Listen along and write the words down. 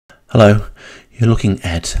Hello, you're looking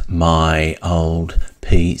at my old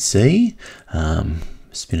PC.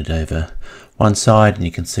 Spin it over one side and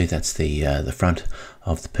you can see that's the front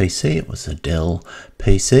of the PC. It was a Dell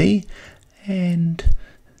PC, and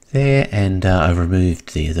I've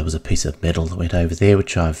removed there was a piece of metal that went over there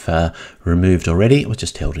which I've removed already. It was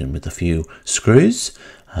just held in with a few screws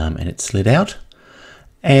and it slid out.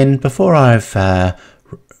 And before I've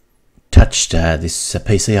touched this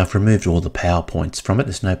PC, I've removed all the power points from it.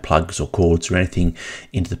 There's no plugs or cords or anything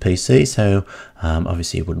into the PC, so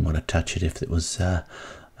obviously you wouldn't want to touch it if it was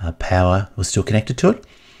power was still connected to it.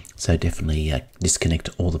 So definitely disconnect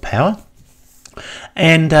all the power.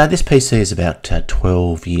 And this PC is about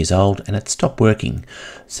 12 years old and it stopped working,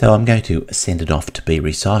 so I'm going to send it off to be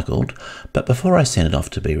recycled. But before I send it off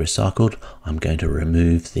to be recycled, I'm going to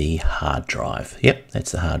remove the hard drive. Yep,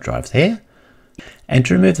 that's the hard drive there. And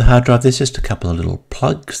to remove the hard drive, there's just a couple of little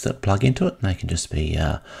plugs that plug into it, and they can just be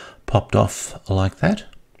popped off like that.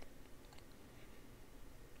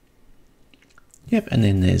 Yep, and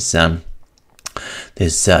then there's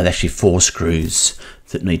actually 4 screws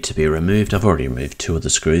that need to be removed. I've already removed 2 of the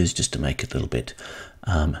screws just to make it a little bit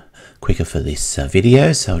quicker for this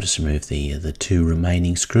video. So I'll just remove the 2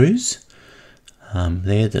 remaining screws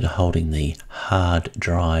there that are holding the hard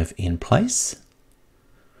drive in place.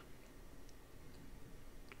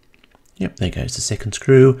 Yep, there goes the second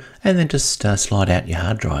screw, and then just slide out your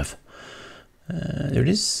hard drive. There it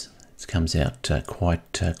is. It comes out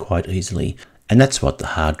quite easily, and that's what the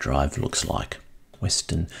hard drive looks like.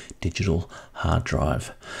 Western Digital hard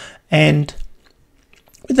drive. And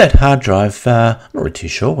with that hard drive, I'm not really too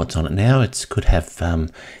sure what's on it now. It could have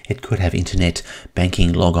internet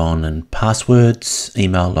banking logon and passwords,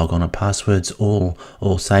 email logon and passwords all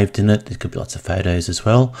saved in it. There could be lots of photos as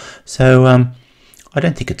well. So I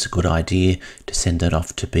don't think it's a good idea to send that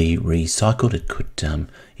off to be recycled. It could,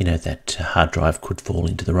 that hard drive could fall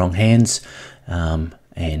into the wrong hands, and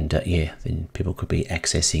then people could be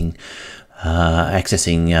accessing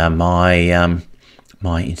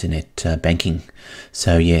my internet banking.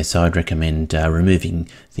 So I'd recommend removing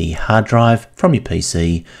the hard drive from your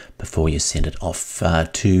PC before you send it off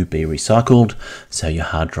to be recycled, so your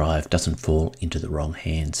hard drive doesn't fall into the wrong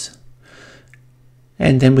hands.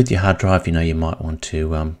 And then with your hard drive, you might want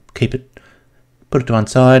to keep it, put it to one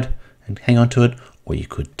side and hang on to it, or you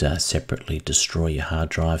could separately destroy your hard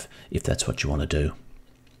drive if that's what you want to do.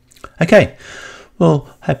 Okay,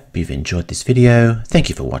 well, hope you've enjoyed this video. Thank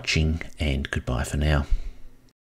you for watching, and goodbye for now.